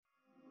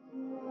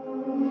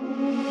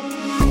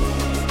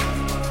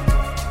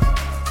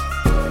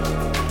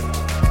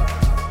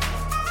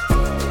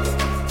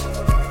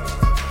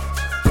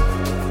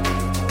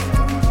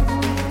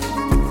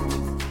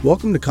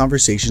Welcome to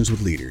Conversations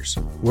with Leaders,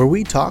 where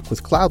we talk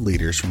with cloud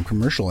leaders from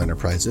commercial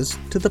enterprises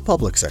to the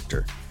public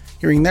sector,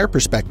 hearing their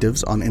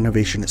perspectives on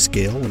innovation at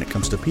scale when it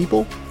comes to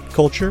people,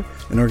 culture,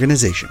 and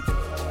organization.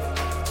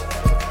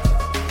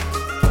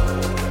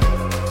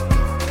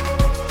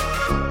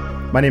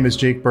 My name is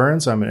Jake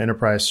Burns. I'm an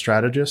enterprise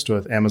strategist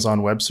with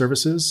Amazon Web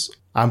Services.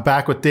 I'm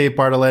back with Dave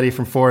Bartoletti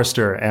from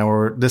Forrester,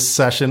 and this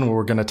session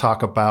we're going to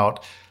talk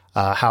about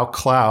how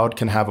cloud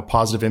can have a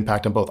positive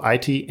impact on both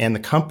IT and the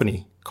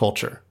company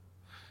culture.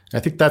 I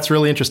think that's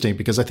really interesting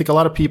because I think a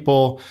lot of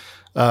people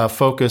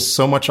focus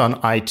so much on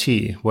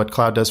IT, what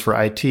cloud does for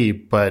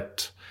IT,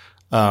 but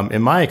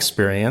in my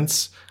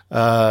experience,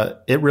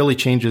 it really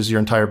changes your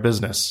entire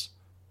business.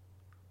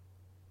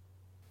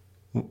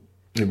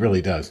 It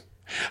really does.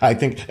 I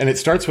think, and it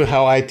starts with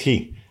how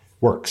IT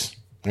works,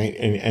 right?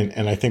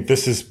 And I think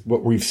this is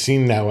what we've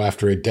seen now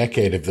after a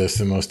decade of this,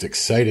 the most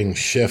exciting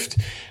shift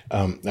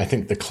I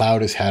think the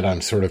cloud has had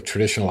on sort of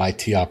traditional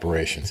IT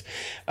operations.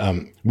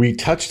 We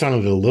touched on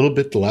it a little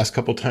bit the last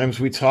couple of times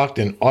we talked,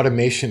 and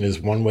automation is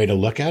one way to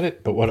look at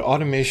it. But what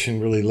automation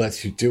really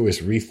lets you do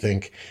is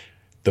rethink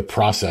the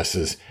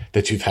processes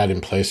that you've had in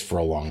place for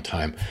a long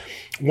time.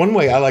 One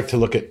way I like to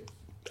look at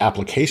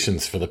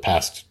applications for the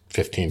past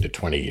 15 to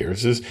 20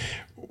 years is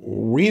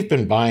we've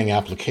been buying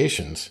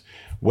applications,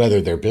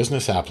 whether they're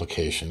business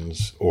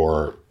applications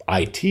or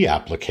IT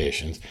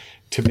applications,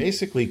 to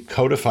basically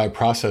codify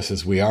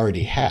processes we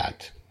already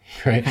had,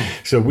 right?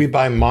 So we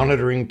buy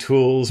monitoring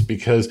tools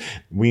because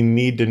we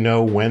need to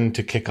know when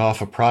to kick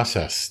off a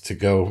process to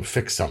go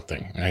fix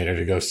something, right? Or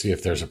to go see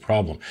if there's a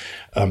problem.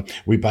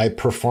 We buy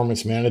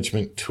performance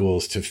management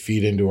tools to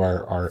feed into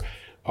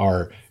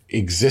our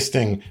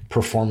existing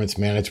performance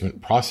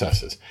management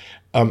processes.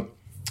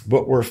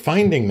 What we're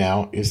finding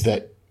now is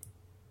that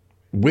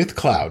with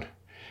cloud,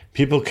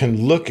 people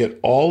can look at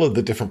all of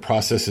the different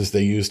processes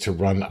they use to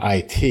run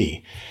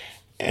IT,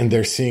 and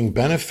they're seeing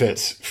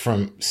benefits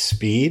from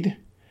speed,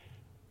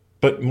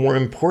 but more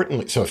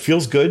importantly, so it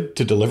feels good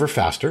to deliver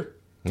faster,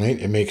 right?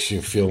 It makes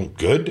you feel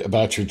good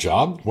about your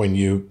job when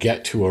you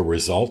get to a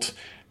result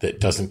that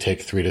doesn't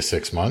take 3 to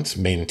 6 months.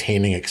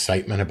 Maintaining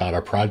excitement about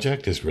our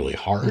project is really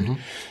hard.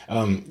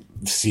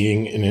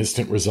 Seeing an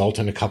instant result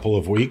in a couple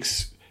of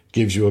weeks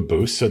gives you a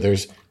boost, so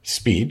there's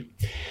speed.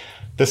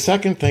 The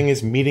second thing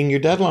is meeting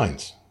your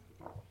deadlines.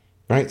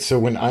 Right. So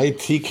when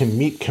IT can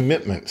meet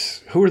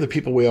commitments, who are the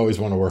people we always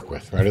want to work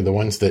with? Right. Are the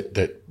ones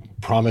that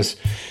promise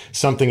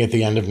something at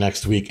the end of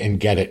next week and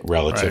get it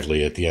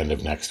relatively at the end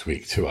of next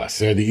week to us.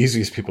 They're the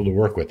easiest people to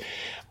work with.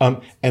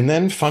 And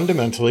then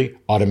fundamentally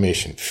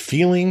automation,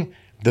 feeling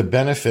the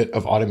benefit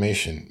of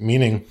automation,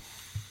 meaning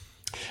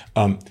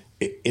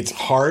it's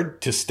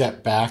hard to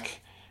step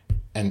back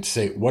and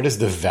say, what is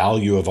the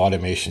value of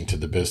automation to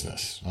the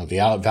business? Well,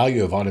 the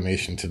value of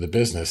automation to the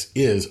business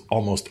is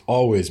almost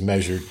always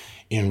measured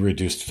in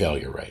reduced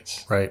failure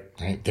rates, right?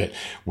 That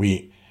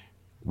we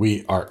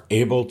are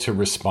able to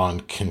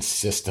respond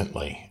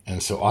consistently.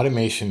 And so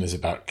automation is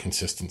about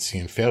consistency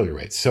and failure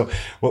rates. So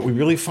what we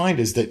really find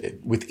is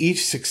that with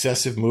each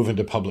successive move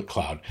into public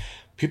cloud,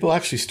 people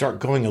actually start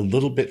going a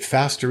little bit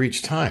faster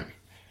each time,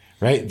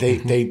 right?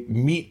 They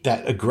meet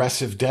that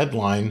aggressive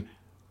deadline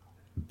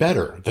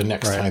better the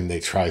next time they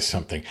try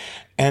something.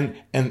 And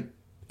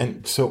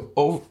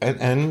so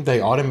they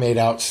automate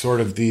out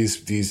sort of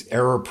these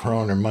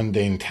error-prone or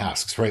mundane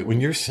tasks, right? When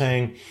you're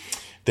saying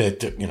that,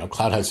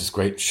 cloud has this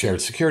great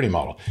shared security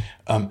model.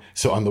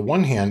 So on the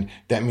one hand,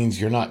 that means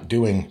you're not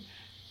doing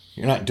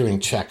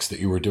checks that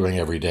you were doing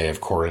every day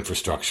of core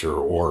infrastructure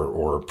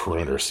or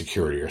perimeter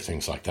security or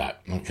things like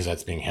that, because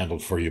that's being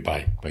handled for you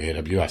by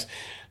AWS.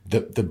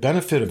 The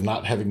benefit of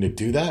not having to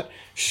do that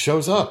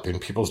shows up in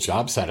people's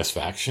job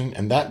satisfaction,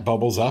 and that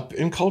bubbles up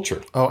in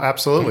culture. Oh,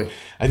 absolutely.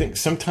 I think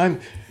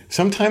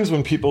sometimes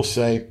when people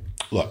say,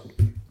 look,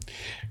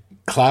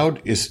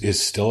 cloud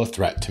is still a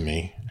threat to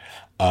me.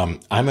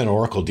 I'm an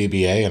Oracle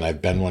DBA and I've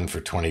been one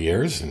for 20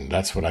 years and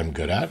that's what I'm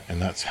good at.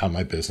 And that's how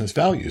my business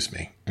values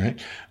me. Right.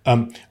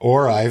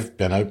 Or I've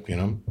been a,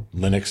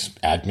 Linux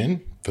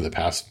admin for the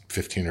past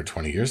 15 or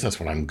 20 years. That's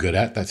what I'm good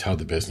at. That's how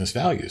the business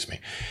values me.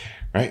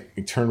 Right.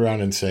 You turn around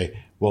and say,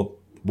 well,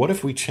 what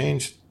if we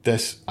change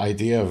this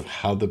idea of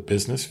how the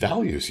business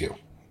values you?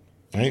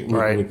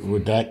 Right.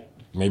 Would that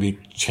maybe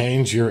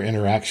change your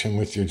interaction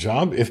with your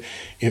job?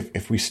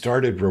 If we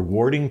started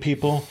rewarding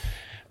people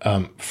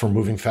for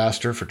moving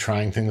faster, for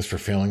trying things, for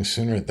failing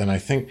sooner, then I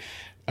think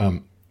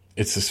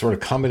it's a sort of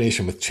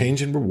combination with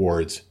change in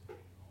rewards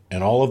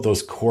and all of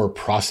those core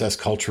process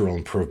cultural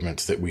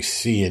improvements that we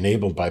see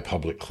enabled by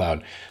public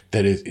cloud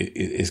that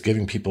is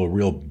giving people a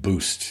real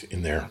boost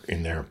in their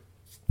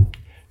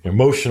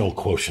emotional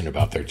quotient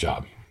about their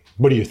job.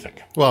 What do you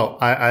think? Well,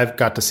 I've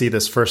got to see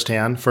this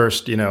firsthand.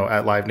 First,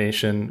 at Live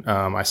Nation,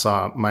 I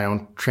saw my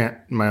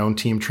own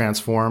team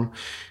transform,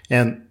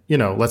 and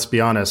let's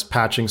be honest,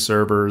 patching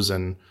servers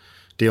and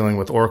dealing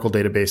with Oracle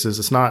databases,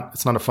 it's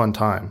not a fun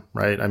time,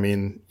 right? I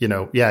mean,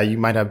 you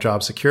might have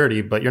job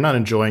security, but you're not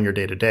enjoying your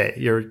day to day.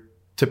 You're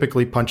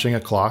typically punching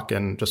a clock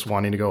and just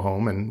wanting to go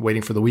home and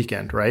waiting for the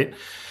weekend, right?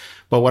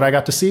 But what I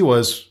got to see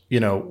was,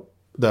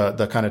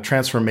 the kind of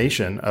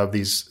transformation of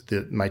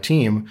my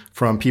team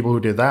from people who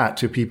did that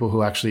to people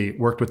who actually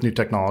worked with new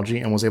technology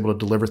and was able to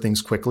deliver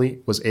things quickly,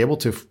 was able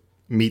to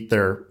meet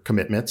their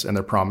commitments and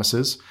their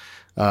promises.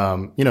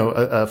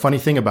 A funny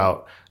thing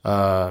about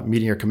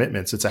meeting your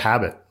commitments, it's a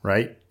habit,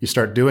 right? You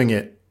start doing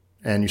it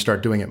and you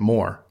start doing it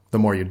more the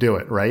more you do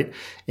it, right?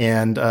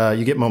 And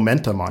you get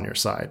momentum on your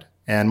side.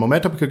 And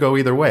momentum could go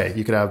either way.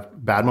 You could have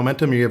bad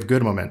momentum or you have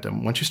good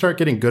momentum. Once you start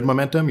getting good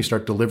momentum, you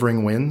start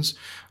delivering wins.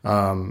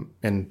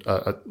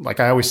 Like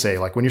I always say,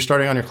 like when you're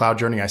starting on your cloud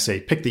journey, I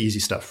say pick the easy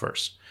stuff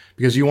first,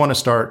 because you want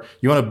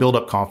to build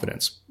up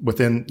confidence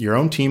within your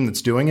own team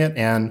that's doing it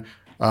and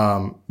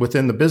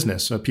within the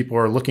business. So people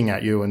are looking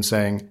at you and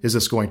saying, is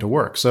this going to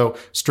work? So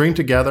string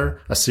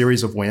together a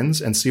series of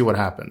wins and see what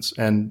happens.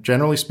 And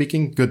generally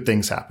speaking, good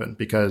things happen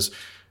because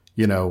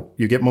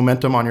you get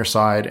momentum on your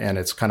side, and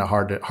it's kind of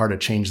hard to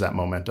change that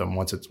momentum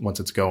once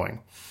it's going.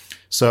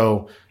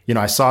 So,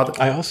 I saw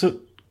that.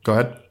 Go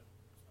ahead.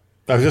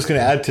 I was just going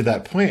to add to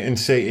that point and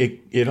say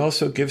it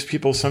also gives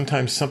people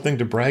sometimes something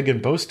to brag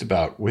and boast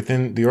about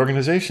within the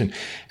organization.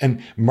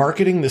 And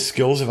marketing the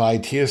skills of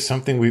IT is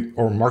something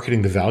or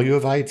marketing the value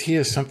of IT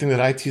is something that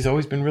IT has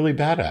always been really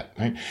bad at,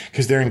 right?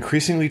 Because they're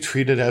increasingly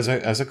treated as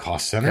a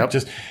cost center. Yep.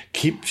 Just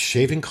keep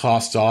shaving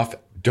costs off.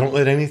 Don't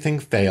let anything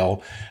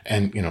fail,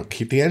 and,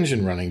 keep the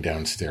engine running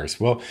downstairs.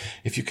 Well,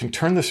 if you can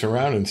turn this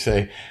around and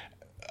say,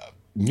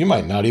 you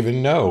might not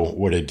even know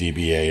what a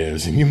DBA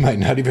is, and you might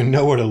not even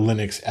know what a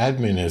Linux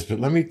admin is, but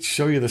let me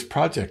show you this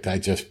project I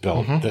just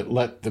built that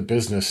let the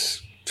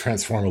business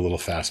transform a little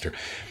faster.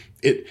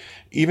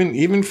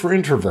 Even for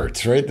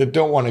introverts, right, that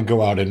don't want to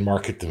go out and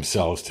market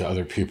themselves to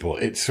other people,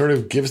 it sort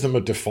of gives them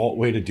a default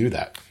way to do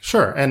that.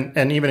 Sure.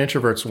 And even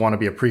introverts want to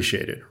be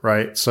appreciated,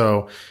 right?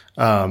 So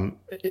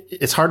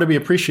it's hard to be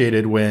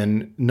appreciated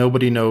when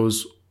nobody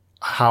knows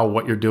how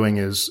what you're doing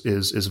is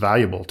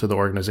valuable to the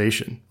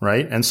organization,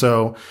 right? And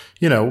so,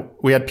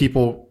 we had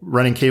people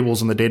running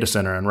cables in the data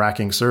center and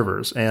racking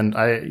servers. And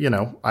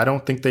I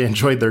don't think they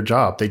enjoyed their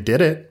job. They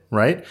did it,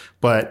 right?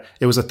 But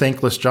it was a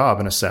thankless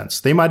job in a sense.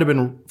 They might have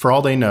been, for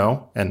all they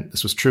know, and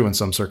this was true in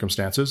some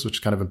circumstances, which is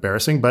kind of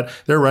embarrassing, but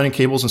they're running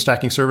cables and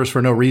stacking servers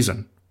for no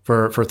reason,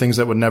 for things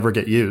that would never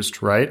get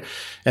used, right?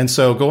 And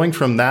so going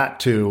from that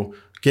to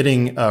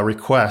getting a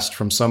request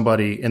from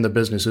somebody in the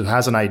business who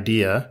has an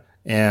idea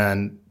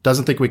and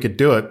doesn't think we could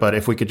do it, but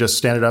if we could just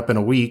stand it up in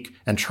a week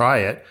and try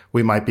it,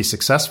 we might be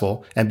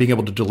successful, and being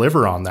able to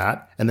deliver on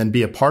that and then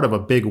be a part of a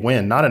big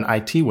win, not an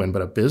IT win,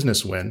 but a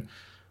business win.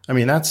 I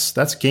mean,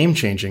 that's game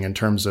changing in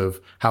terms of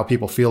how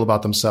people feel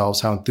about themselves,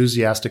 how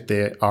enthusiastic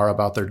they are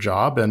about their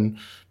job. And,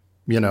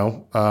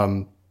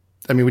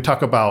 we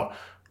talk about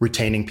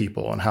retaining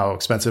people and how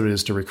expensive it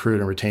is to recruit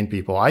and retain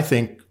people. I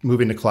think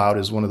moving to cloud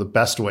is one of the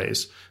best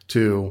ways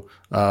to,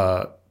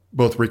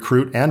 both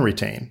recruit and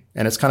retain.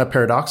 And it's kind of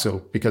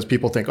paradoxical because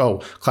people think, oh,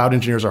 cloud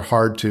engineers are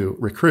hard to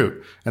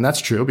recruit. And that's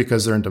true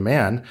because they're in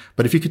demand.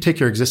 But if you could take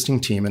your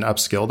existing team and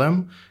upskill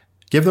them,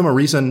 give them a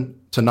reason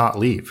to not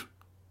leave,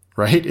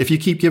 right? If you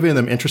keep giving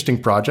them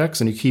interesting projects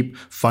and you keep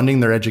funding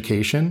their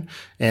education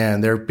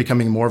and they're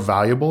becoming more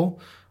valuable,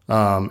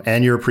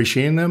 and you're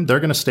appreciating them, they're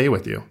going to stay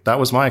with you. That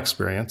was my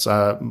experience.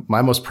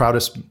 My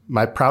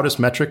proudest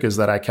metric is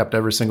that I kept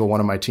every single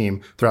one of my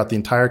team throughout the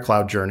entire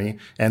cloud journey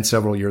and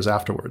several years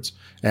afterwards.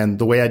 And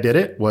the way I did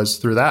it was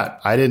through that.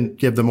 I didn't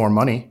give them more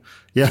money.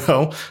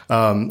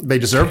 They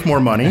deserved more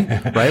money,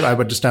 right? I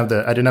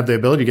didn't have the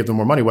ability to give them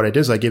more money. What I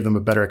did is I gave them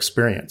a better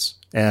experience.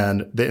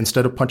 And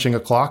instead of punching a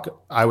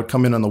clock, I would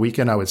come in on the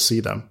weekend, I would see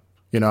them.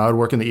 I would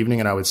work in the evening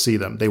and I would see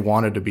them. They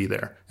wanted to be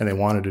there and they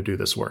wanted to do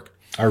this work.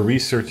 Our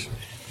research,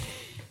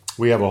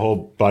 we have a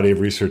whole body of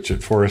research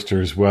at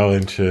Forrester as well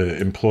into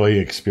employee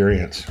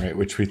experience, right?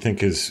 Which we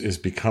think is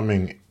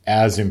becoming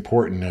as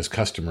important as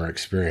customer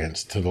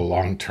experience to the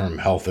long-term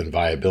health and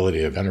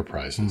viability of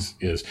enterprises.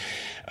 It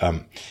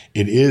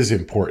is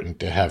important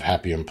to have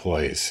happy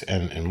employees.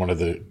 And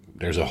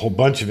there's a whole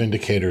bunch of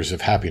indicators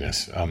of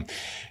happiness.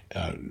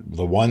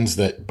 The ones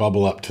that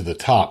bubble up to the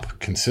top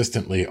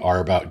consistently are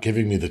about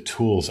giving me the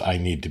tools I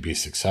need to be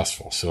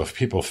successful. So if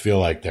people feel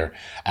like they're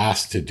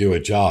asked to do a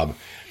job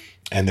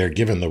and they're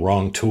given the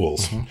wrong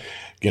tools,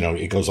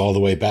 it goes all the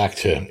way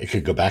back it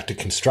could go back to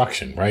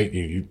construction, right?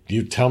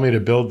 You tell me to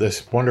build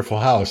this wonderful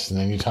house and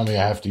then you tell me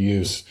I have to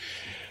use,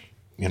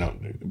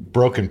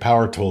 broken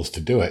power tools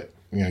to do it.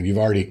 You've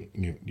already,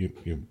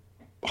 you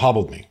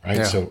hobbled me, right?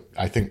 Yeah. So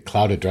I think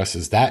cloud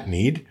addresses that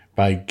need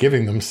by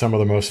giving them some of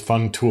the most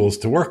fun tools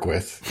to work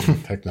with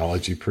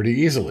technology pretty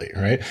easily,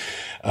 right?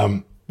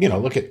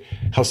 Look at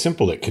how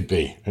simple it could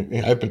be.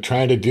 I've been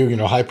trying to do,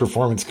 high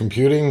performance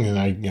computing and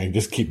I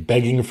just keep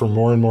begging for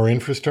more and more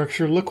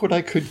infrastructure. Look what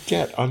I could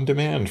get on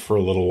demand for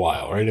a little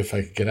while, right? If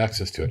I could get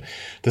access to it.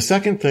 The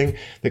second thing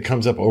that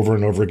comes up over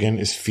and over again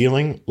is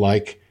feeling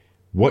like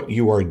what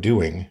you are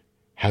doing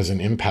has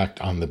an impact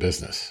on the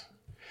business.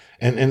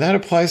 And that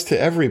applies to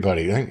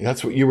everybody. I think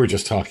that's what you were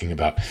just talking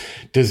about.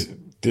 Does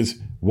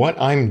what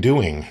I'm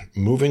doing,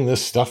 moving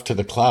this stuff to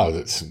the cloud,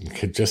 it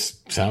could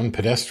just sound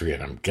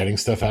pedestrian. I'm getting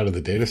stuff out of the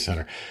data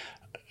center.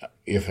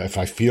 if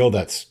I feel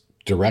that's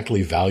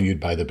directly valued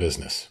by the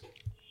business.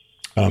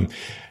 And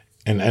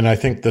I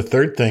think the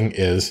third thing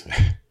is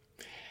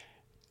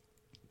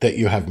that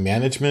you have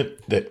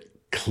management that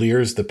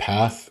clears the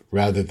path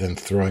rather than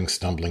throwing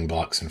stumbling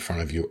blocks in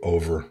front of you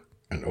over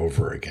and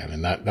over again.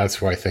 And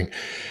that's where I think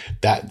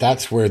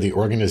that's where the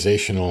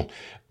organizational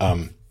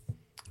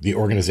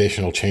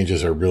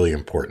changes are really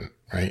important,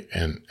 right?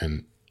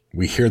 And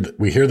we hear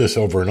this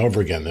over and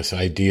over again, this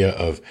idea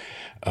of,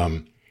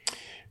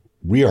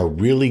 we are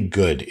really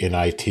good in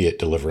IT at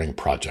delivering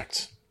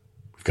projects.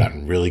 We've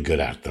gotten really good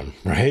at them,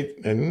 right?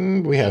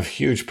 And we have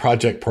huge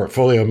project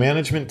portfolio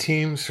management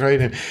teams, right?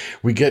 And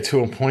we get to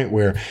a point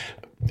where,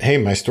 hey,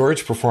 my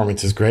storage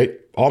performance is great.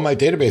 All my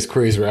database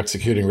queries are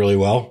executing really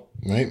well,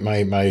 right?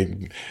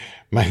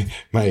 My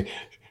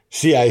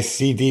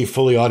CI/CD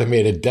fully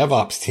automated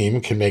DevOps team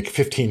can make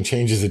 15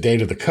 changes a day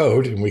to the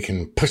code, and we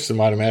can push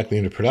them automatically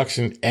into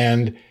production.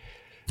 And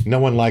no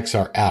one likes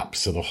our app,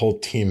 so the whole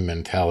team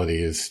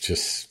mentality is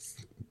just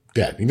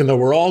dead, even though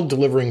we're all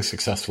delivering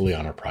successfully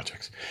on our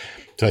projects.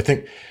 So I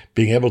think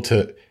being able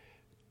to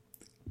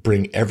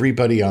bring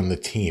everybody on the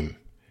team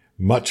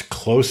much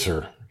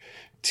closer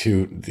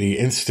to the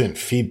instant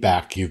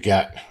feedback you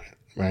get,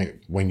 right,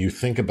 when you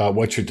think about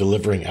what you're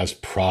delivering as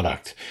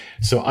product.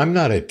 So I'm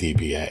not a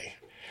DBA.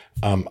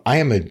 I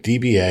am a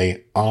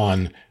DBA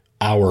on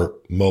our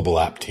mobile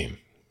app team,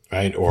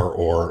 right?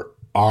 Or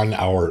on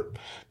our,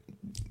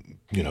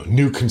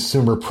 new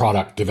consumer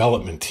product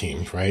development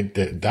team, right?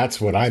 That's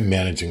what I'm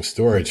managing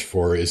storage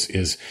for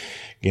is,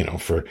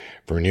 for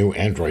a new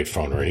Android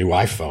phone or a new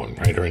iPhone,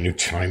 right? Or a new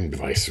Chime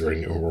device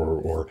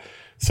or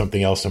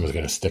something else someone's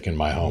going to stick in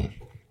my home.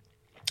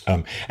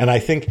 And I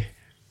think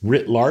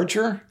writ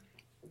larger,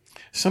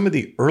 some of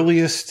the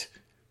earliest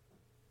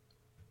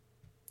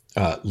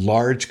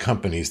large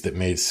companies that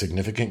made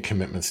significant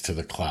commitments to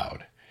the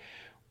cloud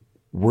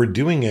were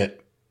doing it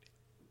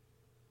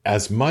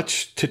as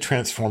much to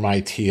transform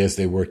IT as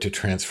they were to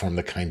transform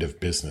the kind of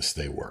business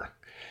they were.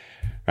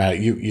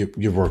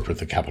 You've worked with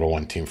the Capital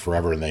One team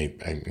forever, and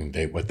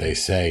they what they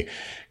say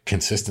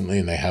consistently,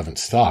 and they haven't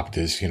stopped,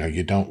 is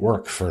you don't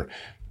work for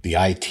the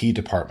IT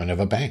department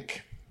of a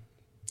bank.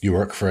 You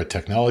work for a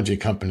technology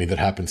company that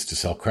happens to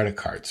sell credit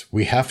cards.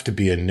 We have to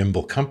be a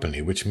nimble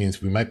company, which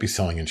means we might be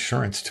selling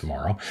insurance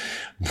tomorrow.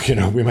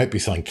 We might be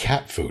selling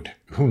cat food.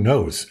 Who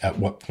knows at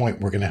what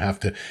point we're going to have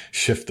to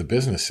shift the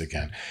business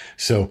again.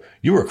 So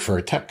you work for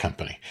a tech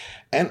company.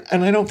 And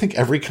I don't think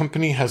every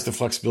company has the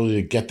flexibility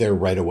to get there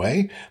right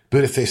away.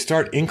 But if they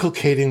start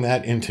inculcating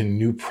that into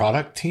new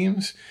product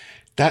teams,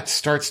 that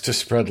starts to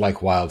spread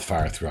like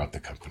wildfire throughout the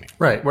company.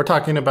 Right. We're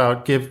talking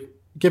about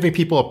giving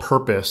people a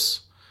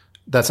purpose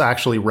that's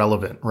actually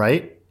relevant,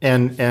 right?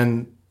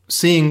 And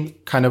seeing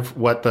kind of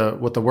what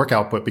the work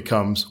output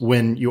becomes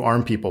when you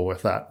arm people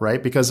with that,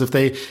 right? Because if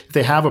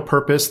they have a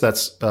purpose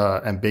that's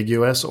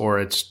ambiguous, or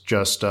it's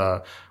just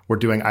we're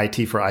doing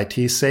IT for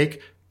IT's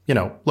sake,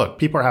 look,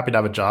 people are happy to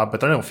have a job,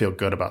 but they don't feel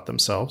good about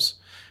themselves,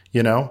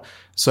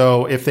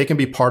 So if they can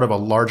be part of a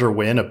larger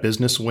win, a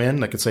business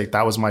win, they could say,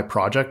 that was my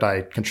project.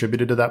 I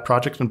contributed to that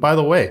project. And by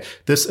the way,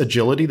 this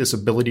agility, this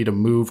ability to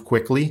move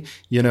quickly,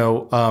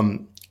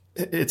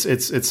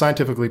 it's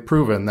scientifically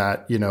proven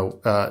that,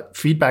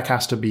 feedback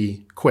has to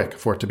be quick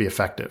for it to be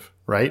effective,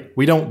 right?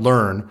 We don't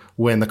learn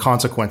when the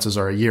consequences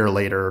are a year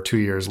later or 2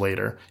 years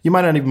later. You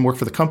might not even work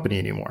for the company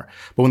anymore.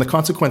 But when the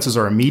consequences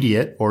are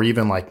immediate or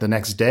even like the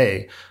next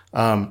day,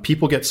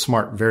 people get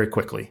smart very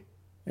quickly.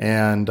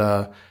 And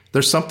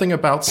there's something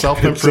about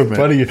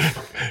self-improvement. It's so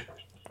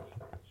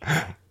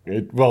funny.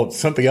 Well,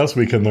 something else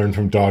we can learn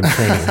from dog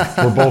training.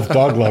 We're both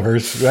dog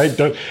lovers, right?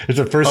 It's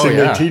the first thing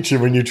they teach you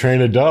when you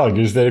train a dog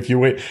is that if you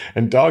wait,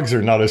 and dogs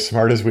are not as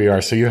smart as we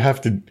are, so you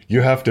have to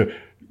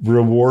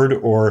reward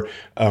or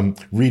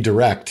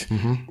redirect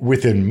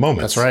within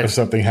moments of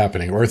something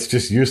happening, or it's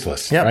just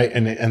useless, right?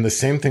 And the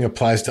same thing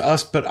applies to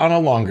us, but on a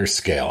longer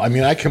scale. I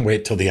mean, I can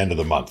wait till the end of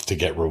the month to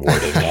get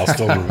rewarded, and I'll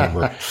still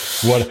remember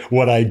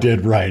what I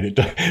did right.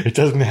 It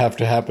doesn't have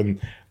to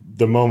happen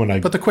the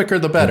moment but the quicker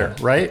the better,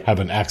 right? Have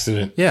an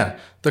accident. Yeah.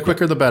 The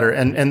quicker the better.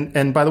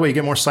 And by the way, you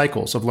get more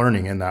cycles of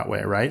learning in that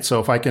way, right? So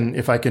if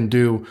I can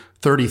do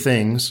 30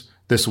 things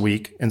this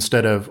week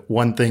instead of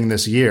one thing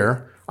this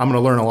year, I'm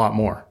going to learn a lot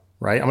more,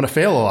 right? I'm going to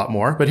fail a lot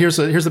more. But here's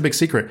the big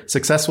secret.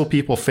 Successful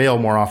people fail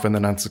more often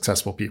than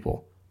unsuccessful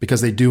people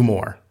because they do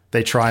more.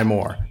 They try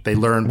more. They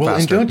learn faster.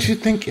 And don't you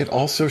think it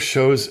also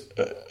shows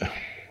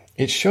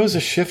it shows a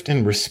shift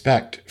in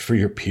respect for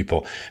your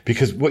people,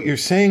 because what you're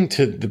saying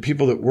to the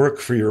people that work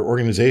for your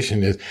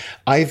organization is,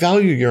 I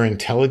value your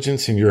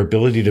intelligence and your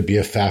ability to be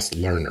a fast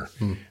learner.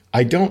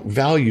 I don't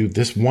value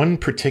this one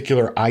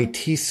particular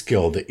IT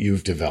skill that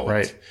you've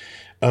developed.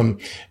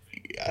 Right.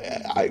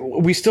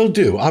 We still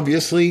do.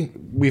 Obviously,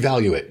 we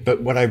value it.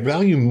 But what I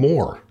value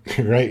more,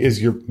 right,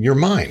 is your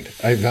mind.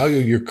 I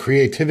value your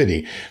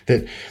creativity,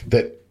 that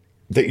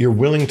you're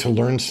willing to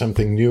learn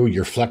something new,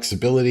 your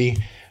flexibility.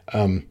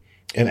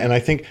 And I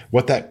think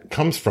what that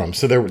comes from,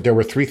 so there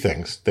were three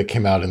things that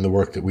came out in the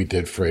work that we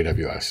did for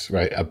AWS,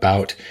 right?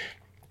 About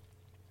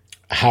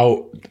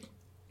how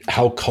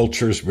how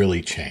cultures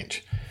really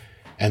change.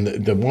 And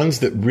the ones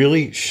that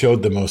really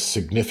showed the most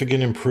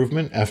significant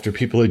improvement after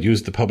people had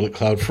used the public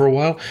cloud for a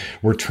while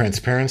were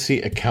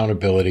transparency,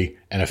 accountability,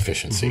 and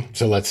efficiency.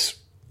 So let's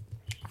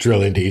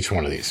drill into each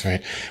one of these,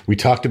 right? We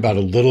talked about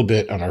a little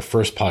bit on our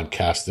first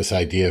podcast, this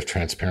idea of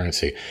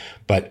transparency,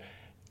 but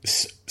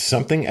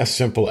something as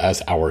simple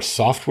as our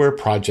software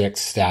project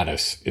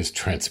status is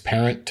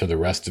transparent to the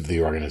rest of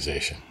the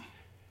organization.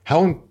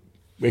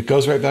 It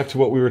goes right back to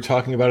what we were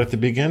talking about at the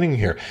beginning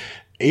here.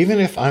 Even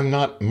if I'm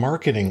not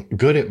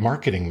good at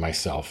marketing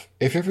myself,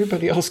 if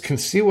everybody else can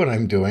see what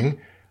I'm doing,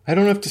 I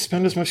don't have to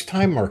spend as much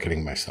time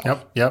marketing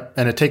myself. Yep.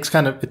 And it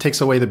takes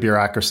away the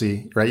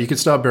bureaucracy, right? You can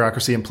still have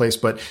bureaucracy in place,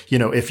 but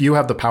if you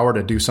have the power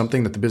to do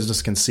something that the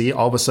business can see,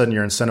 all of a sudden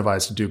you're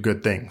incentivized to do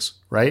good things,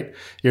 right?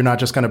 You're not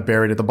just kind of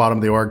buried at the bottom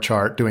of the org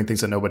chart doing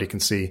things that nobody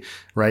can see,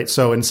 right?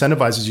 So it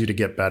incentivizes you to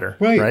get better,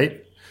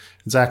 right?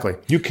 Exactly.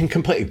 You can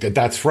complain.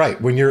 That's right.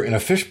 When you're in a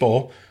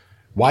fishbowl,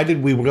 why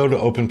did we go to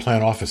open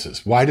plan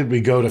offices? Why did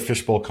we go to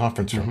fishbowl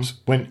conference rooms?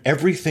 When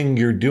everything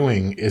you're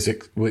doing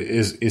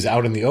is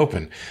out in the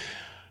open?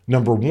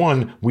 Number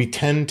one, we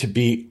tend to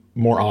be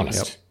more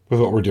honest with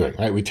what we're doing,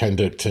 right? We tend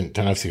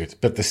to have secrets.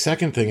 But the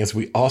second thing is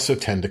we also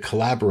tend to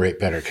collaborate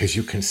better because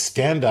you can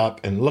stand up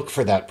and look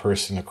for that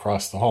person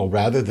across the hall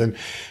rather than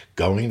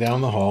going down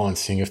the hall and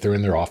seeing if they're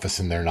in their office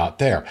and they're not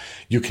there.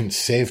 You can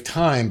save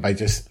time by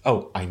just,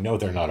 I know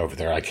they're not over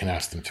there. I can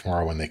ask them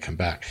tomorrow when they come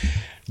back.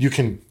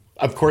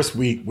 Of course,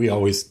 we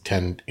always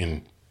tend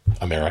in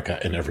America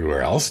and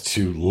everywhere else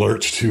to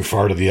lurch too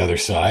far to the other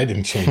side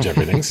and change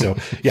everything. So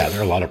there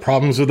are a lot of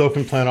problems with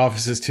open plan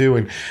offices too.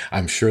 And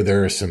I'm sure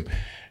there are some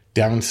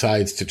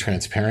downsides to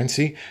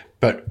transparency,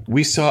 but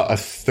we saw a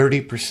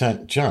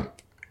 30%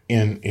 jump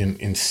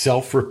in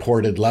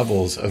self-reported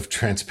levels of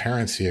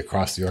transparency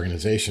across the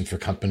organization for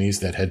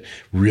companies that had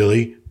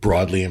really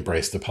broadly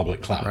embraced the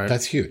public cloud. Right.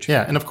 That's huge.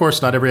 Yeah. And of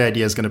course, not every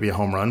idea is going to be a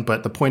home run,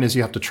 but the point is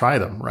you have to try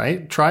them,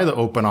 right? Try the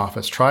open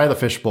office, try the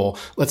fishbowl.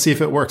 Let's see if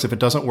it works. If it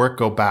doesn't work,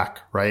 go back,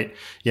 right?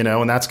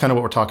 And that's kind of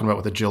what we're talking about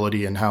with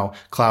agility and how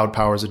cloud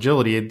powers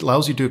agility. It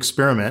allows you to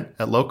experiment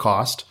at low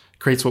cost,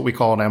 creates what we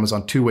call at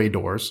Amazon two-way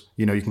doors.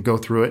 You can go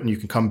through it and you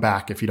can come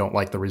back if you don't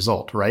like the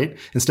result, right?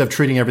 Instead of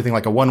treating everything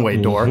like a one-way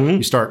door,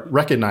 you start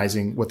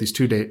recognizing what these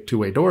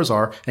two-way doors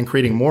are and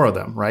creating more of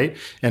them, right?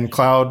 And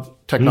cloud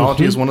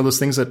technology is one of those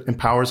things that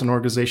empowers an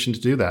organization to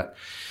do that.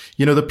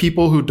 The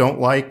people who don't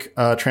like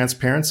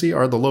transparency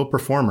are the low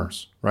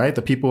performers, right?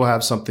 The people who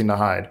have something to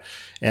hide.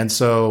 And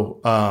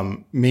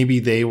so maybe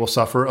they will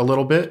suffer a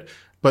little bit,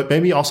 but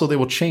maybe also they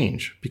will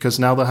change because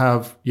now they'll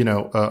have,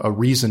 a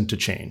reason to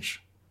change.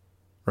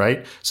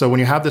 Right. So when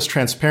you have this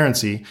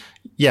transparency,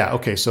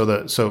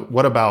 so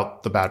what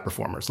about the bad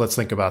performers? Let's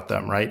think about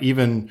them, right?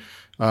 Even,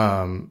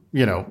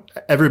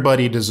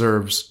 everybody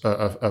deserves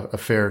a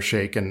fair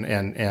shake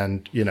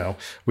and,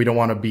 we don't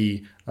want to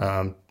be,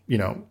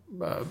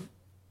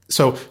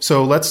 so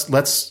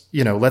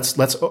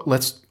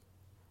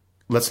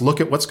let's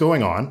look at what's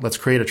going on. Let's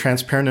create a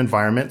transparent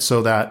environment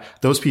so that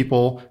those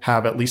people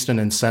have at least an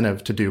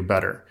incentive to do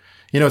better.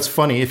 It's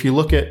funny if you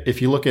look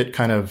at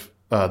kind of,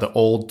 the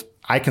old,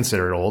 I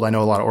consider it old. I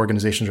know a lot of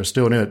organizations are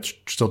still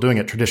doing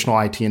it, traditional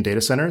IT and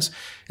data centers.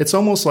 It's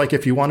almost like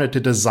if you wanted to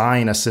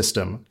design a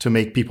system to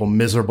make people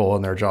miserable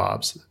in their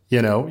jobs,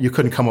 you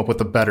couldn't come up with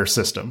a better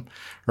system,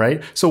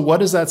 right? So what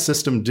does that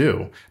system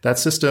do? That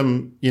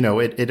system,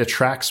 it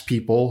attracts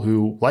people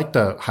who like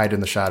to hide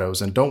in the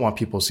shadows and don't want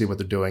people to see what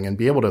they're doing and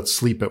be able to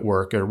sleep at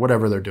work or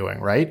whatever they're doing,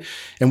 right?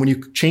 And when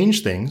you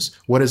change things,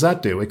 what does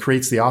that do? It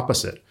creates the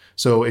opposite.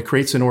 So it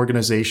creates an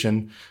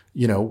organization,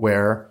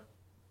 where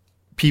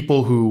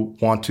people who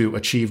want to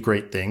achieve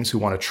great things, who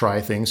want to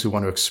try things, who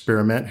want to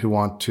experiment, who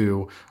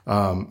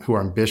are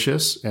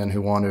ambitious and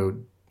who want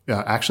to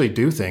actually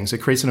do things, it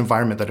creates an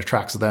environment that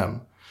attracts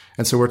them.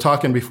 And so we're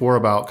talking before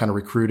about kind of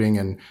recruiting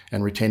and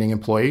retaining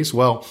employees.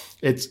 Well,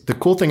 the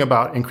cool thing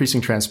about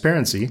increasing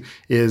transparency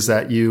is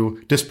that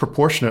you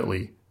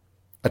disproportionately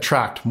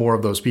attract more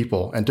of those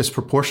people and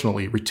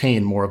disproportionately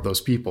retain more of those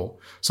people.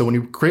 So when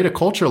you create a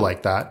culture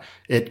like that,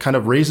 it kind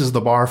of raises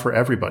the bar for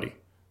everybody.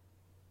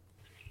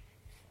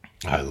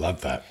 I love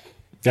that.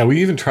 Yeah,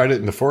 we even tried it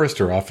in the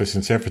Forrester office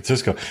in San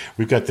Francisco.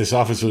 We've got this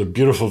office with a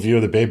beautiful view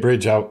of the Bay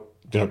Bridge out,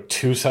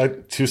 two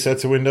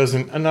sets of windows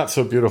and a not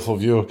so beautiful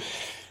view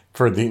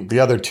for the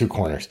other two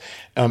corners.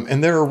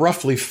 And there are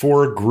roughly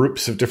 4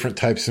 groups of different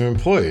types of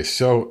employees.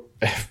 So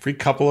every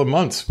couple of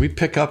months, we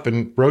pick up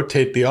and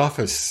rotate the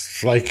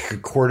office like a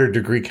quarter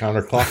degree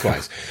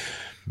counterclockwise.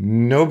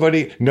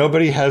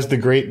 Nobody has the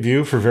great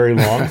view for very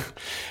long.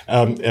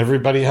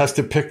 Everybody has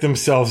to pick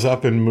themselves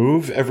up and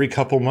move every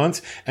couple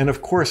months. And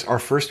of course, our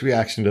first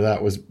reaction to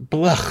that was,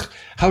 blech,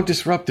 how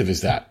disruptive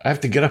is that? I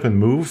have to get up and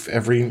move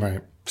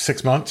every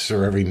 6 months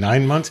or every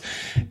 9 months.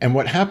 And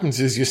what happens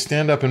is you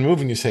stand up and move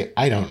and you say,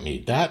 I don't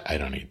need that. I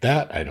don't need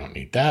that. I don't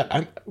need that.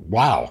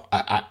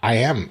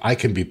 I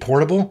can be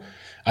portable.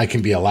 I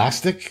can be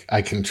elastic.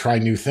 I can try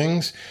new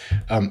things.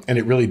 And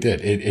it really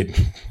did.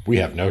 We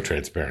have no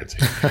transparency.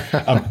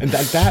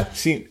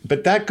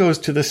 But that goes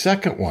to the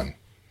second one.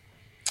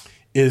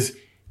 is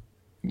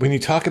when you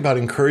talk about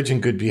encouraging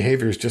good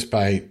behaviors just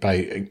by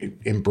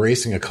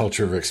embracing a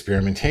culture of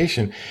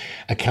experimentation,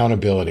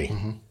 accountability.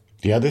 Mm-hmm.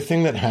 The other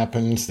thing that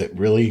happens that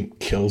really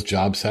kills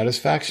job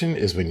satisfaction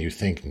is when you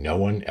think no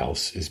one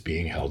else is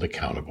being held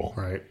accountable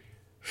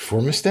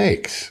for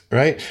mistakes,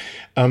 right?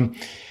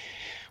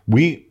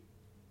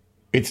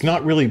 It's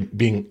not really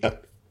being,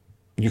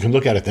 you can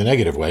look at it the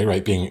negative way,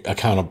 right? Being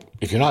accountable.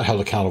 If you're not held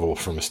accountable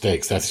for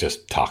mistakes, that's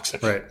just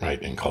toxic,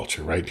 right? In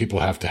culture, right? People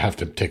have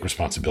to take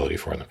responsibility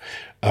for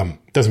them.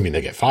 Doesn't mean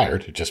they get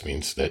fired. It just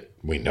means that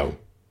we know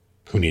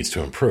who needs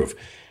to improve.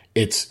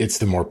 It's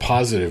the more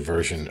positive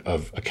version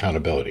of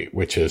accountability,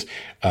 which is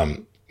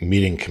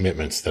meeting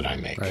commitments that I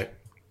make.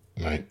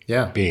 Right.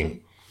 Yeah.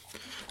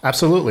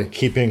 Absolutely.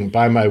 Keeping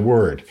by my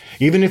word.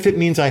 Even if it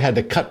means I had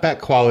to cut back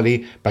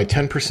quality by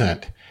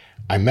 10%,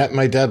 I met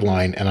my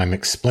deadline and I'm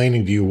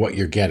explaining to you what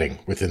you're getting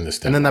within this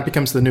deadline. And then that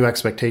becomes the new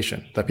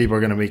expectation that people are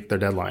going to meet their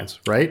deadlines,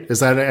 right?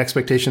 Is that an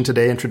expectation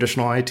today in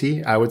traditional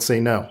IT? I would say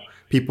no.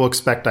 People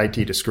expect IT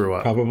to screw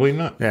up. Probably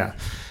not. Yeah.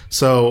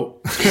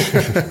 So,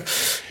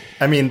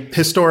 I mean,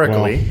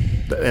 historically,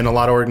 in a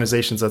lot of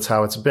organizations, that's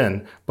how it's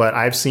been. But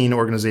I've seen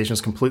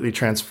organizations completely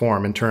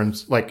transform in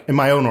terms, like in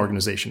my own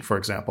organization, for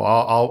example.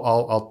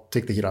 I'll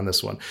take the heat on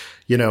this one.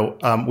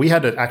 We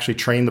had to actually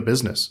train the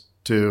business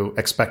to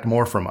expect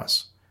more from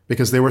us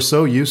because they were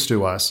so used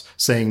to us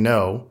saying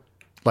no.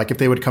 Like if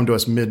they would come to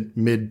us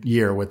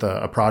mid-year with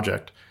a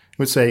project,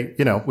 we'd say,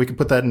 we could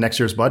put that in next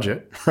year's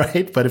budget,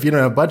 right? But if you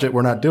don't have a budget,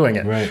 we're not doing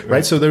it,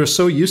 right? So they're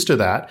so used to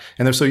that.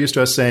 And they're so used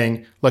to us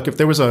saying, look, if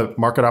there was a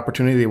market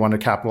opportunity they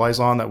wanted to capitalize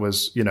on that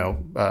was,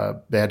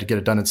 they had to get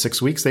it done in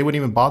 6 weeks, they wouldn't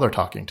even bother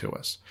talking to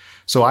us.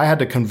 So I had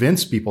to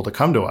convince people to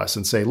come to us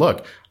and say,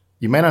 look,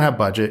 you may not have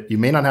budget, you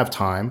may not have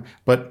time,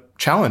 but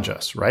challenge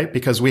us, right?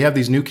 Because we have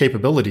these new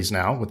capabilities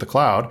now with the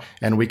cloud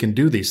and we can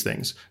do these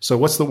things. So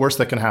what's the worst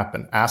that can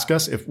happen? Ask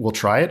us if we'll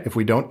try it. If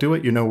we don't do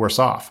it, we're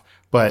off.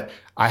 But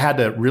I had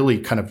to really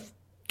kind of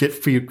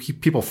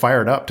keep people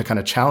fired up to kind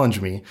of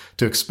challenge me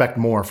to expect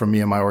more from me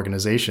and my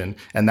organization.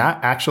 And that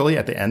actually,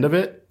 at the end of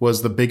it,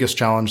 was the biggest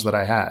challenge that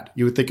I had.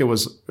 You would think it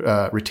was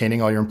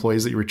retaining all your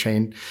employees that you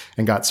retained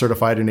and got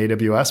certified in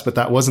AWS, but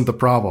that wasn't the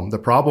problem. The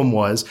problem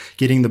was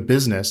getting the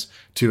business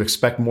to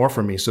expect more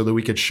from me so that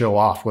we could show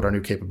off what our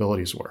new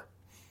capabilities were.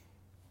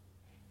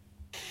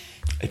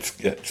 It's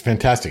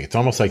fantastic. It's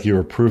almost like you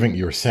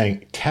were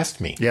saying, test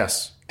me.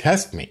 Yes.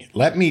 Test me.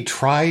 Let me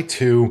try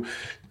to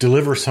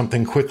deliver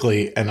something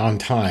quickly and on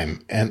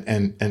time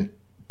and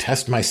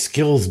test my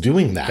skills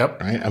doing that.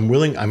 Yep. Right. I'm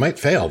willing. I might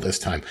fail this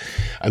time.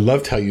 I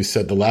loved how you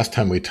said the last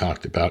time we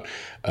talked about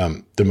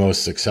the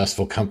most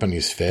successful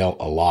companies fail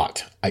a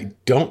lot. I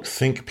don't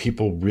think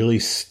people really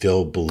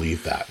still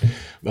believe that.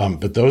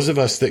 But those of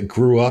us that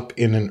grew up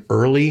in an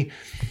early,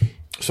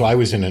 so I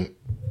was in an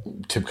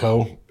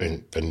TIBCO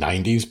in the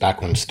 90s,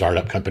 back when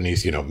startup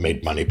companies,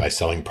 made money by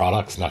selling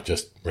products, not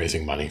just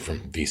raising money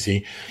from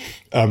VC.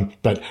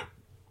 But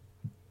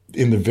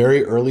in the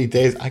very early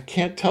days, I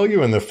can't tell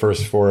you in the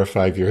first 4 or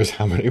 5 years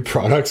how many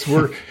products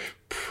were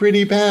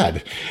pretty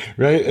bad,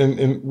 right?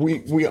 And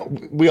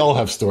we all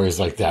have stories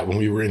like that when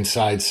we were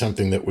inside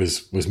something that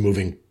was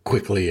moving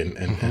quickly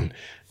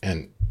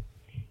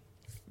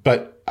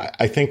but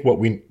I think what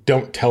we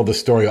don't tell the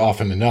story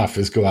often enough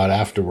is go out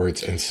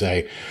afterwards and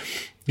say,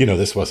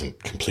 this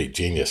wasn't complete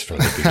genius from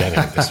the beginning.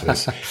 This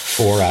was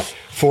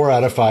 4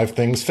 out of 5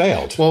 things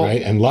failed,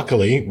 right? And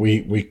luckily,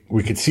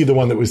 we could see the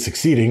one that was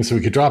succeeding, so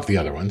we could drop the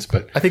other ones.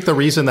 But I think the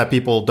reason that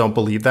people don't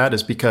believe that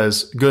is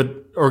because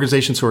good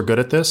organizations who are good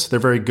at this, they're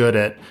very good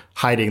at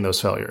hiding those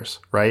failures,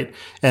 right?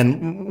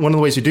 And one of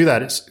the ways you do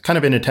that is kind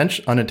of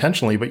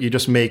unintentionally, but you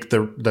just make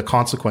the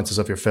consequences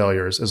of your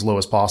failures as low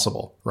as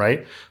possible,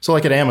 right? So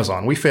like at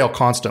Amazon, we fail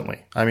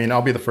constantly. I mean,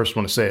 I'll be the first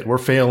one to say it. We're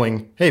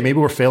failing. Hey, maybe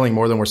we're failing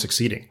more than we're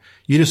succeeding.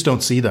 You just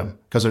don't see them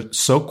because they're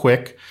so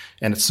quick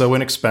and it's so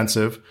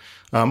inexpensive.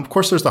 Of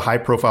course, there's the high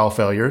profile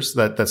failures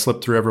that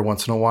slip through every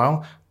once in a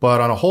while,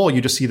 but on a whole,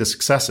 you just see the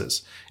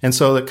successes. And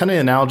so the kind of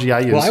analogy I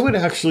use. Well, I would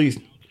actually.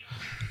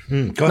 Go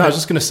ahead. I was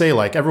just going to say,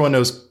 like, everyone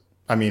knows.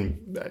 I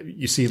mean,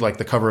 you see like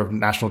the cover of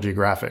National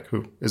Geographic,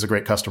 who is a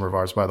great customer of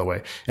ours, by the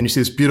way, and you see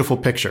this beautiful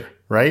picture,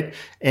 right?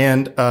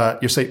 And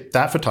you say,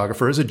 that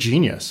photographer is a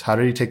genius. How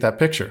did he take that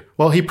picture?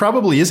 Well, he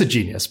probably is a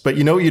genius, but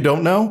what you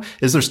don't know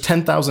is there's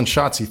 10,000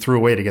 shots he threw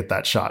away to get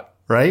that shot,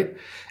 right?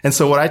 And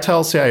so what I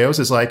tell CIOs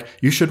is like,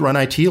 you should run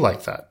IT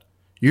like that.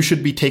 You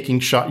should be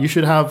taking you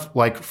should have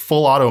like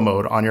full auto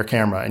mode on your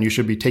camera and you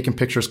should be taking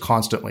pictures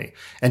constantly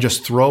and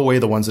just throw away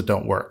the ones that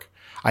don't work.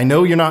 I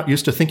know you're not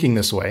used to thinking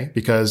this way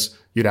because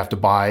you'd have to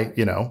buy,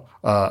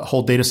 a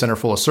whole data center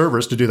full of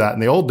servers to do that in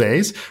the old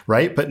days,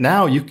 right? But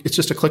now it's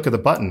just a click of the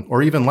button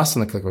or even less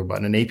than a click of a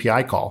button, an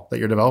API call that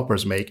your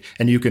developers make,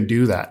 and you can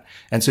do that.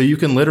 And so you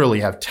can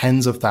literally have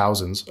tens of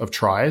thousands of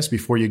tries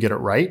before you get it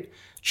right,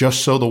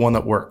 just so the one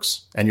that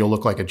works, and you'll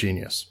look like a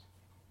genius.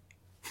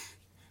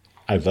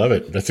 I love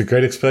it. That's a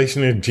great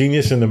explanation of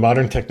genius in the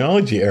modern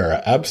technology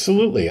era.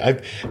 Absolutely.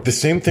 The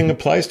same thing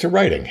applies to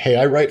writing. Hey,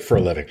 I write for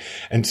a living,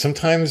 and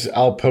sometimes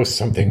I'll post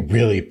something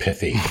really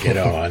pithy,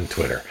 on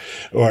Twitter,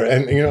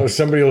 and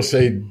somebody will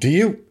say, "Do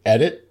you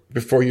edit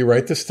before you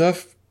write this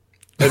stuff?"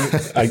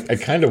 And I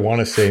kind of want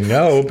to say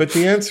no, but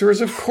the answer is,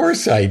 of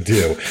course I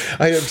do.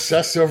 I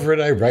obsess over it.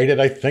 I write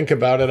it. I think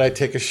about it. I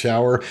take a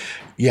shower.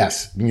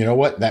 Yes. You know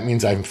what? That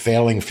means I'm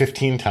failing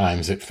 15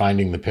 times at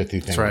finding the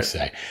pithy thing to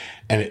say.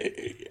 And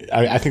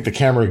I think the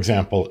camera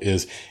example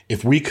is,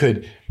 if we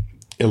could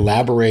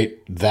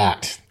elaborate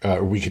that,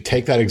 we could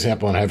take that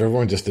example and have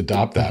everyone just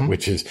adopt that,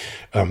 which is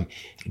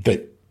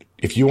that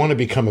if you want to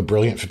become a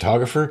brilliant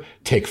photographer,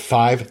 take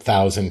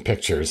 5,000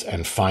 pictures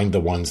and find the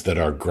ones that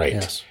are great.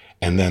 Yes.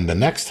 And then the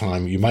next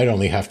time you might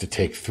only have to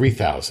take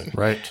 3,000.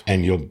 Right.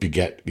 And you'll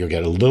get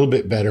a little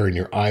bit better and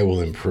your eye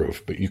will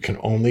improve, but you can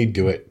only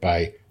do it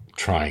by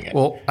trying it.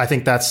 Well, I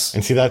think that's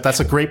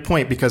a great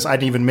point, because I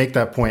didn't even make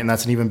that point, and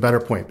that's an even better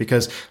point,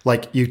 because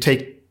you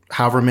take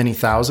however many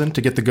thousand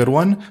to get the good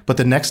one, but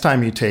the next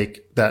time you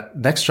take that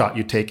next shot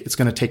it's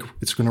going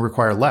to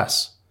require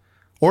less.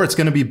 Or it's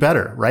going to be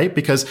better, right?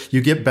 Because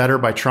you get better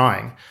by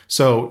trying.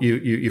 So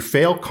you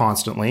fail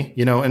constantly,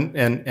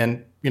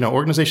 and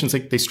organizations,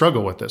 they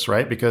struggle with this,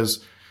 right?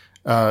 Because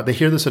they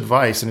hear this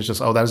advice and it's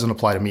just, oh, that doesn't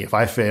apply to me. If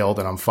I fail,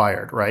 then I'm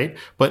fired, right?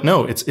 But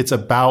no, it's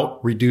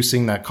about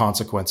reducing that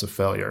consequence of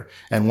failure.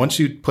 And once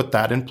you put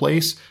that in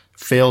place,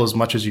 fail as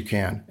much as you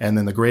can. And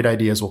then the great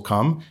ideas will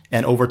come.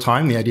 And over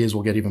time, the ideas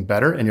will get even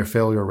better and your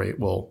failure rate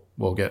will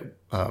get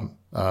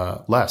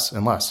less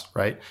and less,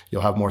 right?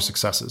 You'll have more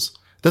successes.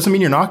 Doesn't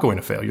mean you're not going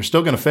to fail. You're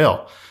still going to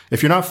fail.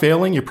 If you're not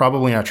failing, you're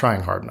probably not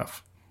trying hard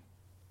enough.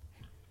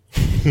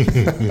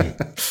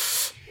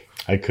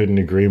 I couldn't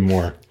agree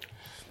more.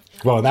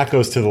 Well, that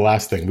goes to the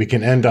last thing. We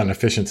can end on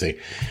efficiency,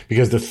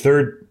 because the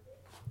third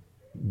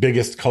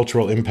biggest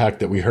cultural impact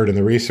that we heard in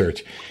the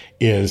research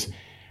is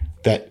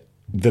that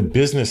the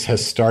business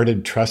has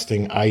started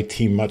trusting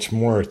IT much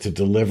more to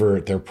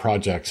deliver their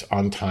projects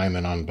on time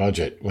and on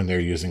budget when they're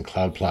using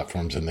cloud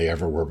platforms than they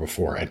ever were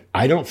before. And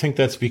I don't think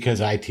that's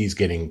because IT is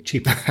getting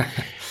cheaper.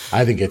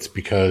 I think it's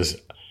because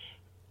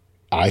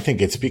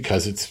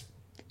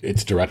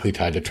it's directly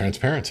tied to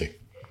transparency.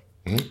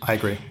 I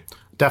agree.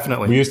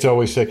 Definitely. We used to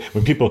always say,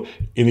 when people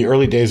in the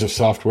early days of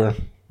software,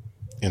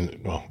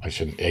 I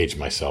shouldn't age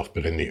myself,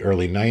 but in the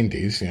early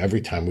 90s, every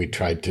time we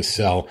tried to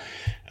sell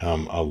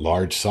a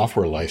large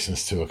software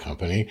license to a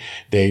company,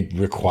 they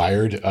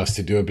required us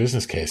to do a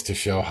business case to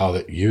show how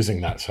that using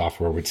that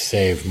software would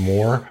save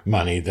more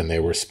money than they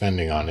were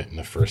spending on it in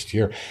the first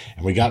year.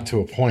 And we got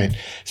to a point,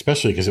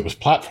 especially because it was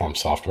platform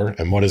software,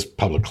 and what is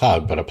public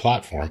cloud but a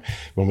platform,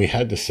 when we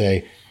had to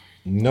say,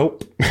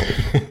 nope,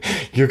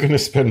 you're going to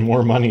spend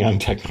more money on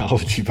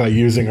technology by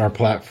using our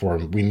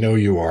platform. We know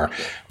you are,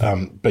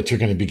 but you're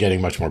going to be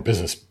getting much more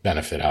business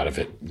benefit out of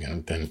it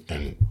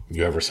than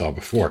you ever saw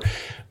before.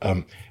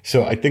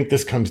 So I think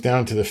this comes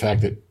down to the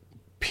fact that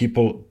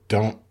people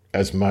don't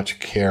as much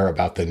care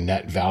about the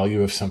net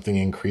value of something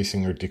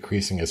increasing or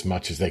decreasing as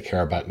much as they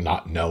care about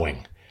not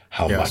knowing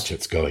how much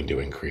it's going to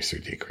increase or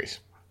decrease.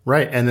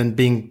 Right. And then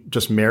being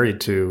just married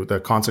to the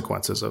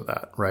consequences of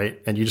that,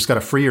 right? And you just got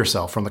to free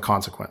yourself from the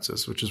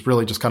consequences, which is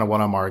really just kind of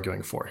what I'm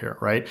arguing for here,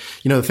 right?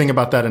 The thing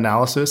about that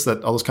analysis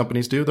that all those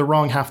companies do, they're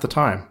wrong half the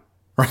time,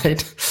 right?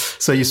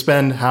 So you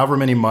spend however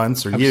many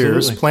months or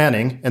years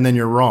planning, and then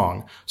you're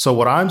wrong. So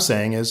what I'm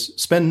saying is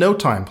spend no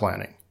time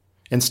planning.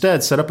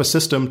 Instead, set up a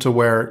system to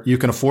where you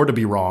can afford to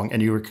be wrong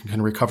and you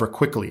can recover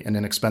quickly and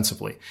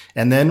inexpensively.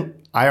 And then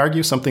I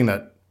argue something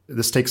that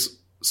this takes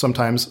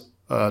sometimes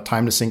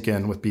time to sink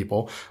in with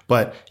people,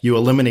 but you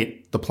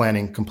eliminate the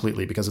planning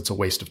completely because it's a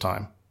waste of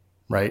time,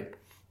 right?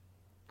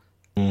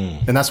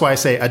 And that's why I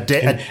say a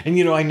day.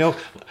 I know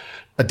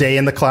a day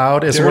in the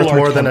cloud is worth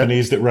more than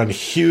companies that run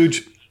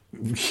huge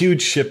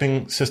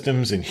shipping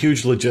systems and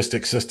huge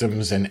logistics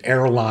systems and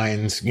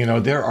airlines.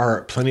 There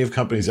are plenty of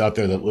companies out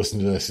there that listen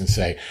to this and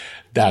say,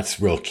 that's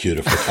real cute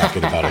if we're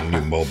talking about a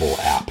new mobile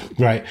app,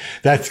 right?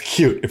 That's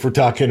cute if we're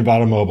talking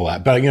about a mobile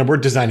app. But, we're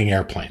designing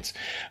airplanes,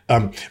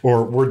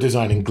 or we're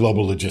designing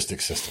global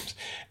logistics systems.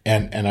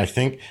 And I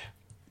think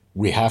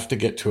we have to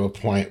get to a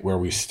point where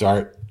we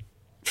start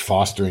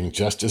fostering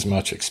just as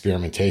much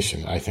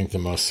experimentation. I think the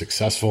most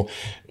successful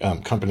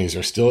companies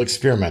are still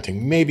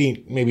experimenting.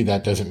 Maybe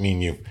that doesn't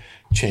mean you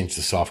change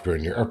the software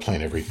in your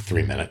airplane every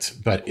 3 minutes,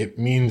 but it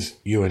means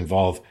you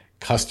involve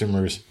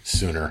customers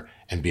sooner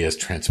and be as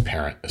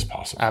transparent as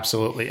possible.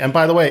 Absolutely. And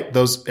by the way,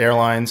 those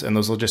airlines and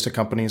those logistic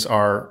companies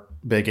are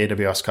big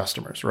AWS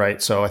customers,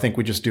 right? So I think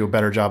we just do a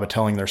better job of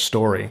telling their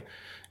story.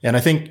 And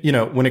I think,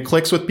 when it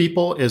clicks with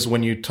people is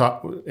when you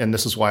talk, and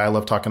this is why I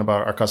love talking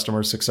about our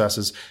customers'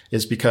 successes,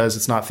 is because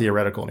it's not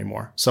theoretical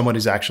anymore.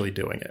 Somebody's actually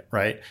doing it,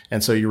 right?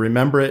 And so you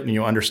remember it and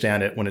you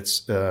understand it when it's,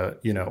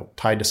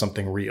 tied to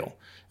something real.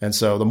 And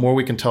so the more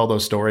we can tell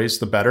those stories,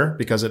 the better,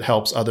 because it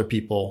helps other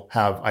people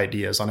have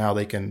ideas on how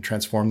they can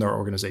transform their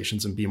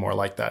organizations and be more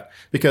like that.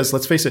 Because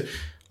let's face it,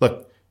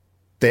 look,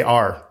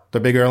 the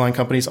big airline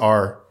companies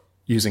are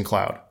using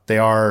cloud. They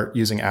are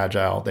using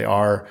Agile. They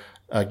are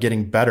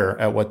getting better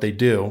at what they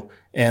do,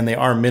 and they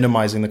are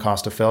minimizing the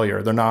cost of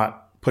failure. They're not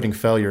putting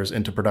failures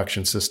into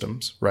production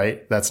systems,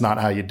 right? That's not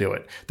how you do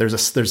it.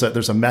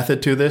 There's a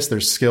method to this.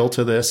 There's skill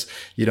to this.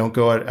 You don't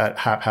go at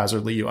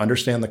haphazardly. You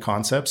understand the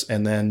concepts,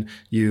 and then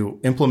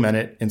you implement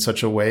it in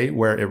such a way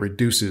where it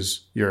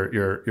reduces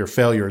your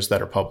failures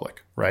that are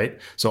public, right?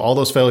 So all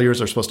those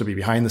failures are supposed to be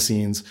behind the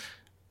scenes,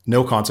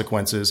 no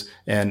consequences.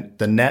 And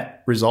the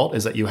net result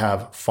is that you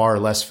have far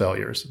less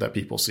failures that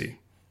people see.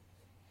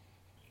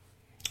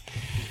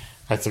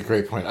 That's a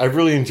great point. I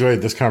really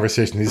enjoyed this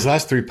conversation. These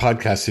last 3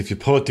 podcasts, if you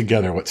pull it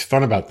together, what's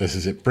fun about this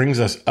is it brings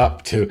us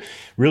up to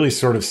really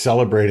sort of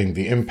celebrating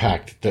the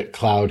impact that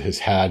cloud has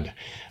had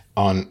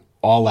on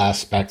all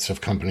aspects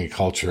of company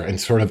culture and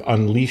sort of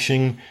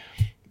unleashing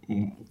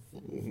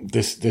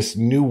this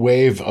new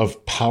wave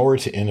of power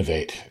to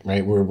innovate,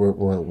 right?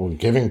 We're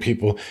giving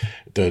people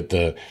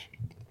the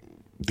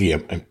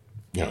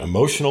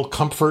emotional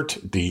comfort,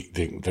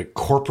 the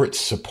corporate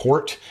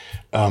support,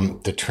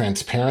 the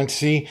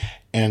transparency,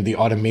 and the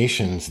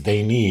automations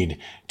they need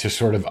to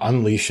sort of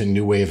unleash a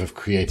new wave of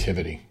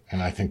creativity.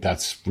 And I think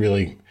that's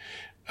really,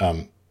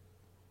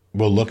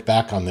 we'll look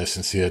back on this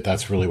and see that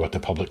that's really what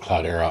the public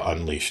cloud era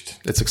unleashed.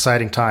 It's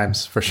exciting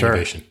times for sure.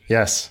 Innovation.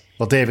 Yes.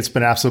 Well, Dave, it's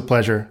been an absolute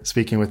pleasure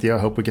speaking with you. I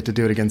hope we get to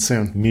do it again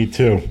soon. Me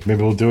too.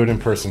 Maybe we'll do it in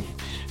person.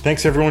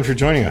 Thanks everyone for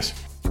joining us.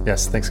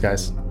 Yes. Thanks,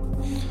 guys.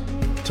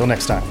 Till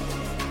next time.